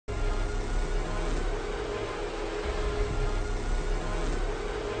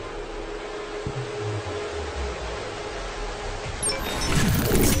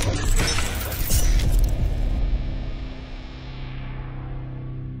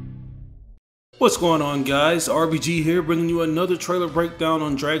What's going on, guys? RBG here, bringing you another trailer breakdown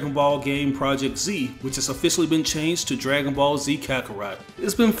on Dragon Ball game Project Z, which has officially been changed to Dragon Ball Z Kakarot.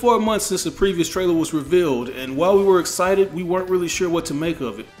 It's been 4 months since the previous trailer was revealed, and while we were excited, we weren't really sure what to make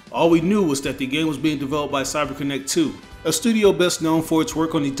of it. All we knew was that the game was being developed by CyberConnect 2, a studio best known for its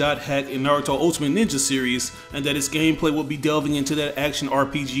work on the Dot Hack and Naruto Ultimate Ninja series, and that its gameplay will be delving into that action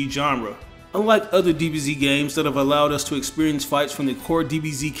RPG genre. Unlike other DBZ games that have allowed us to experience fights from the core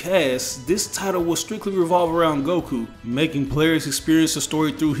DBZ cast, this title will strictly revolve around Goku, making players experience the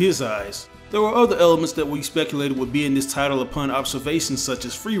story through his eyes. There were other elements that we speculated would be in this title upon observations such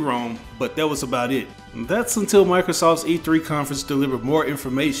as free roam, but that was about it. That's until Microsoft's E3 conference delivered more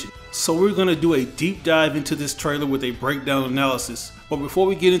information. So we're going to do a deep dive into this trailer with a breakdown analysis. But before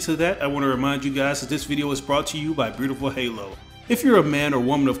we get into that, I want to remind you guys that this video is brought to you by Beautiful Halo. If you're a man or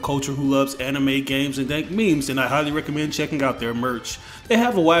woman of culture who loves anime, games, and dank memes, then I highly recommend checking out their merch. They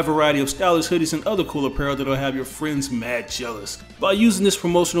have a wide variety of stylish hoodies and other cool apparel that'll have your friends mad jealous. By using this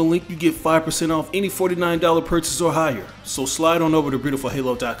promotional link, you get 5% off any $49 purchase or higher. So slide on over to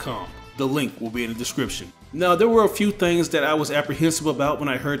beautifulhalo.com. The link will be in the description. Now, there were a few things that I was apprehensive about when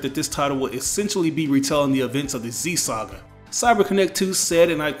I heard that this title would essentially be retelling the events of the Z Saga. CyberConnect 2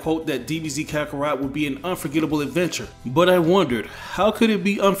 said, and I quote, that DBZ Kakarot would be an unforgettable adventure. But I wondered, how could it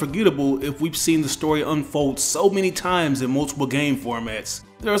be unforgettable if we've seen the story unfold so many times in multiple game formats?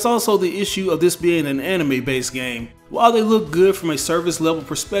 There's also the issue of this being an anime-based game. While they look good from a service level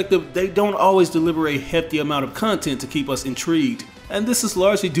perspective, they don't always deliver a hefty amount of content to keep us intrigued. And this is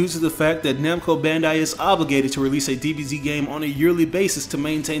largely due to the fact that Namco Bandai is obligated to release a DBZ game on a yearly basis to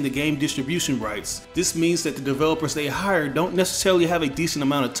maintain the game distribution rights. This means that the developers they hire don't necessarily have a decent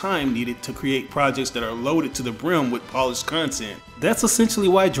amount of time needed to create projects that are loaded to the brim with polished content. That's essentially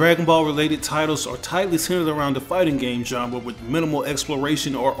why Dragon Ball related titles are tightly centered around the fighting game genre with minimal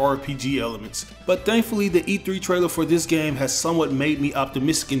exploration or RPG elements. But thankfully, the E3 trailer for this game has somewhat made me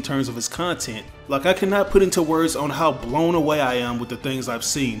optimistic in terms of its content. Like, I cannot put into words on how blown away I am with the things I've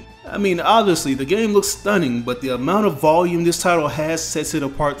seen. I mean, obviously the game looks stunning, but the amount of volume this title has sets it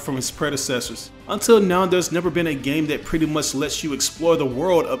apart from its predecessors. Until now, there's never been a game that pretty much lets you explore the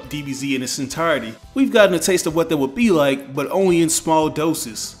world of DBZ in its entirety. We've gotten a taste of what that would be like, but only in small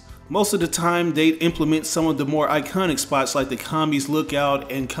doses. Most of the time, they'd implement some of the more iconic spots like the Kami's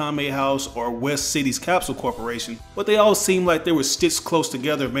Lookout and Kame House or West City's Capsule Corporation, but they all seem like they were stitched close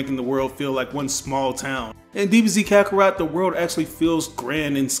together, making the world feel like one small town. In DBZ Kakarot, the world actually feels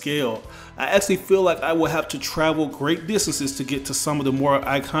grand in scale. I actually feel like I will have to travel great distances to get to some of the more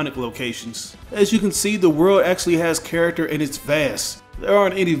iconic locations. As you can see, the world actually has character and it's vast. There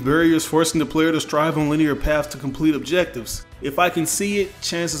aren't any barriers forcing the player to strive on linear paths to complete objectives. If I can see it,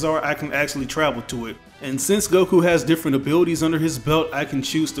 chances are I can actually travel to it. And since Goku has different abilities under his belt, I can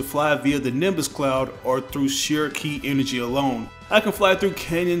choose to fly via the Nimbus Cloud or through sheer ki energy alone. I can fly through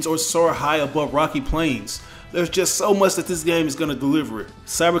canyons or soar high above rocky plains. There's just so much that this game is going to deliver.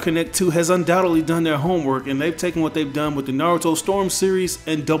 CyberConnect 2 has undoubtedly done their homework, and they've taken what they've done with the Naruto Storm series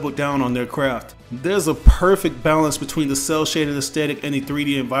and doubled down on their craft. There's a perfect balance between the cel-shaded aesthetic and the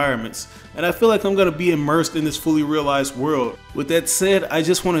 3D environments, and I feel like I'm going to be immersed in this fully realized world. With that said, I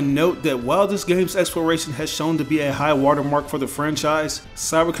just want to note that while this game's exploration has shown to be a high watermark for the franchise,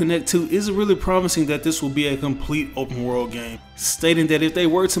 CyberConnect 2 isn't really promising that this will be a complete open world game, stating that if they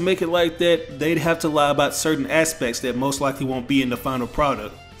were to make it like that, they'd have to lie about certain aspects that most likely won't be in the final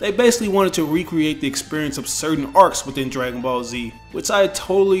product. They basically wanted to recreate the experience of certain arcs within Dragon Ball Z, which I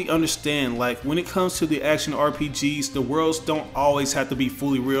totally understand. Like, when it comes to the action RPGs, the worlds don't always have to be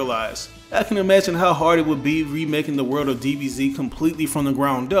fully realized. I can imagine how hard it would be remaking the world of DBZ completely from the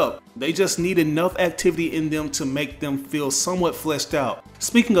ground up. They just need enough activity in them to make them feel somewhat fleshed out.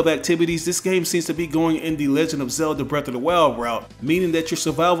 Speaking of activities, this game seems to be going in the Legend of Zelda Breath of the Wild route, meaning that your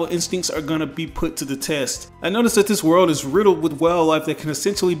survival instincts are going to be put to the test. I noticed that this world is riddled with wildlife that can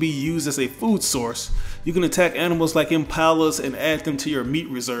essentially be used as a food source. You can attack animals like impalas and add them to your meat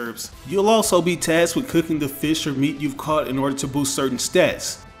reserves. You'll also be tasked with cooking the fish or meat you've caught in order to boost certain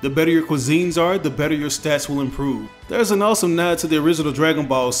stats. The better your cuisines are, the better your stats will improve. There's an awesome nod to the original Dragon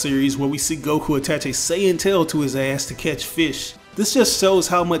Ball series where we see Goku attach a Saiyan tail to his ass to catch fish. This just shows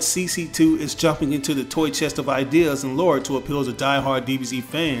how much CC2 is jumping into the toy chest of ideas and lore to appeal to die-hard DBZ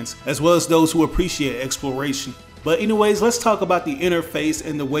fans, as well as those who appreciate exploration. But anyways, let's talk about the interface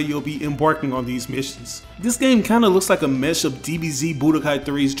and the way you'll be embarking on these missions. This game kinda looks like a mesh of DBZ Budokai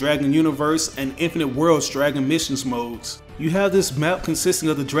 3's Dragon Universe and Infinite Worlds Dragon Missions modes. You have this map consisting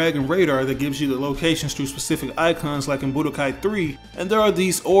of the dragon radar that gives you the locations through specific icons like in Budokai 3, and there are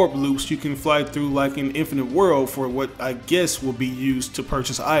these orb loops you can fly through like in Infinite World for what I guess will be used to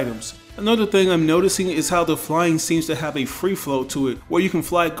purchase items. Another thing I'm noticing is how the flying seems to have a free flow to it, where you can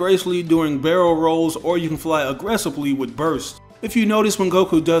fly gracefully during barrel rolls or you can fly aggressively with bursts. If you notice when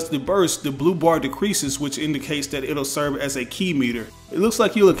Goku does the burst, the blue bar decreases, which indicates that it'll serve as a ki meter. It looks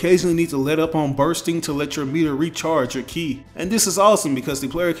like you'll occasionally need to let up on bursting to let your meter recharge your ki. And this is awesome because the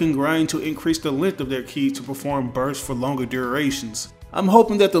player can grind to increase the length of their ki to perform bursts for longer durations. I'm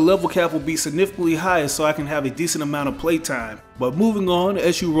hoping that the level cap will be significantly higher so I can have a decent amount of playtime. But moving on,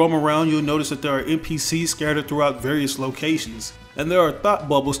 as you roam around you'll notice that there are NPCs scattered throughout various locations. And there are thought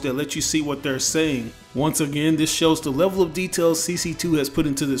bubbles that let you see what they're saying. Once again, this shows the level of detail CC2 has put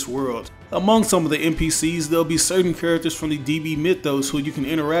into this world. Among some of the NPCs, there'll be certain characters from the DB mythos who you can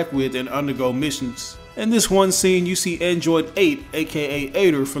interact with and undergo missions. In this one scene, you see Android 8, aka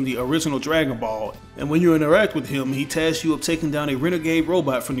Ader from the original Dragon Ball, and when you interact with him, he tasks you of taking down a renegade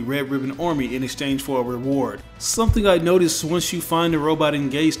robot from the Red Ribbon Army in exchange for a reward. Something I noticed once you find the robot and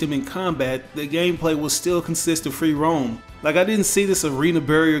engage them in combat, the gameplay will still consist of free roam. Like, I didn't see this arena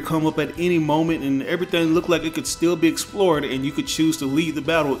barrier come up at any moment, and everything looked like it could still be explored and you could choose to lead the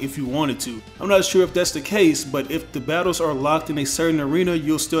battle if you wanted to. I'm not sure if that's the case, but if the battles are locked in a certain arena,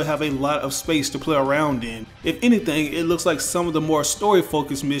 you'll still have a lot of space to play around in. If anything, it looks like some of the more story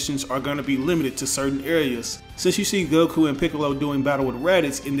focused missions are going to be limited to certain areas. Since you see Goku and Piccolo doing battle with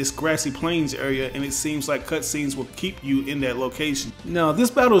Raditz in this grassy plains area, and it seems like cutscenes will keep you in that location. Now, this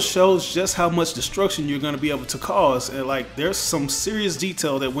battle shows just how much destruction you're going to be able to cause, and like, there's some serious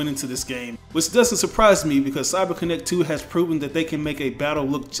detail that went into this game, which doesn't surprise me because CyberConnect 2 has proven that they can make a battle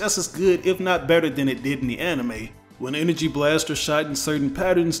look just as good, if not better, than it did in the anime. When energy blasts are shot in certain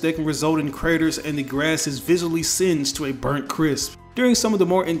patterns, they can result in craters and the grass is visually singed to a burnt crisp. During some of the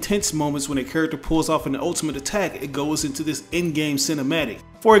more intense moments when a character pulls off an ultimate attack, it goes into this in-game cinematic.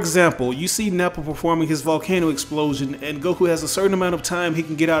 For example, you see Nappa performing his volcano explosion and Goku has a certain amount of time he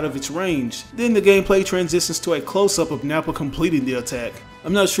can get out of its range. Then the gameplay transitions to a close-up of Nappa completing the attack.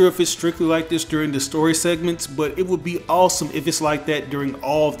 I'm not sure if it's strictly like this during the story segments, but it would be awesome if it's like that during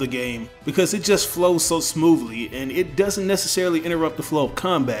all of the game, because it just flows so smoothly and it doesn't necessarily interrupt the flow of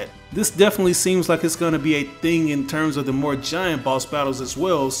combat. This definitely seems like it's going to be a thing in terms of the more giant boss battles as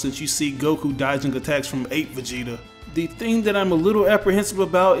well, since you see Goku dodging attacks from 8 Vegeta. The thing that I'm a little apprehensive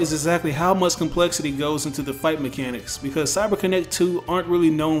about is exactly how much complexity goes into the fight mechanics, because CyberConnect 2 aren't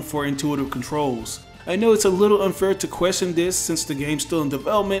really known for intuitive controls. I know it's a little unfair to question this since the game's still in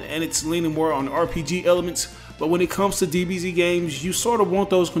development and it's leaning more on RPG elements, but when it comes to DBZ games, you sort of want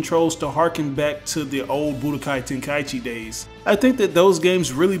those controls to harken back to the old Budokai Tenkaichi days. I think that those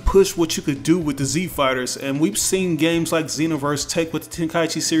games really push what you could do with the Z Fighters, and we've seen games like Xenoverse take what the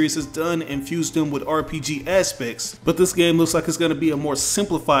Tenkaichi series has done and fuse them with RPG aspects, but this game looks like it's going to be a more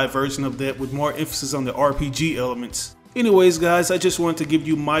simplified version of that with more emphasis on the RPG elements. Anyways guys, I just wanted to give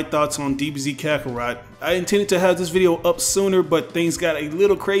you my thoughts on DBZ Kakarot. I intended to have this video up sooner, but things got a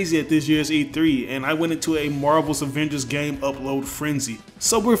little crazy at this year's E3 and I went into a Marvel's Avengers game upload frenzy.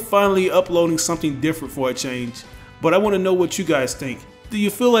 So we're finally uploading something different for a change. But I want to know what you guys think. Do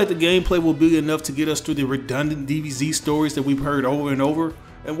you feel like the gameplay will be enough to get us through the redundant DBZ stories that we've heard over and over?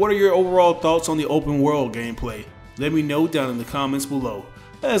 And what are your overall thoughts on the open world gameplay? Let me know down in the comments below.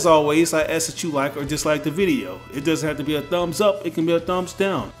 As always, I ask that you like or dislike the video. It doesn't have to be a thumbs up, it can be a thumbs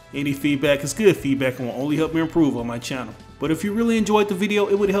down. Any feedback is good feedback and will only help me improve on my channel. But if you really enjoyed the video,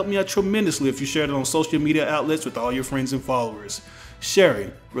 it would help me out tremendously if you shared it on social media outlets with all your friends and followers.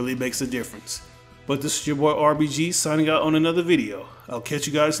 Sharing really makes a difference. But this is your boy RBG signing out on another video. I'll catch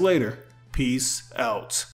you guys later. Peace out.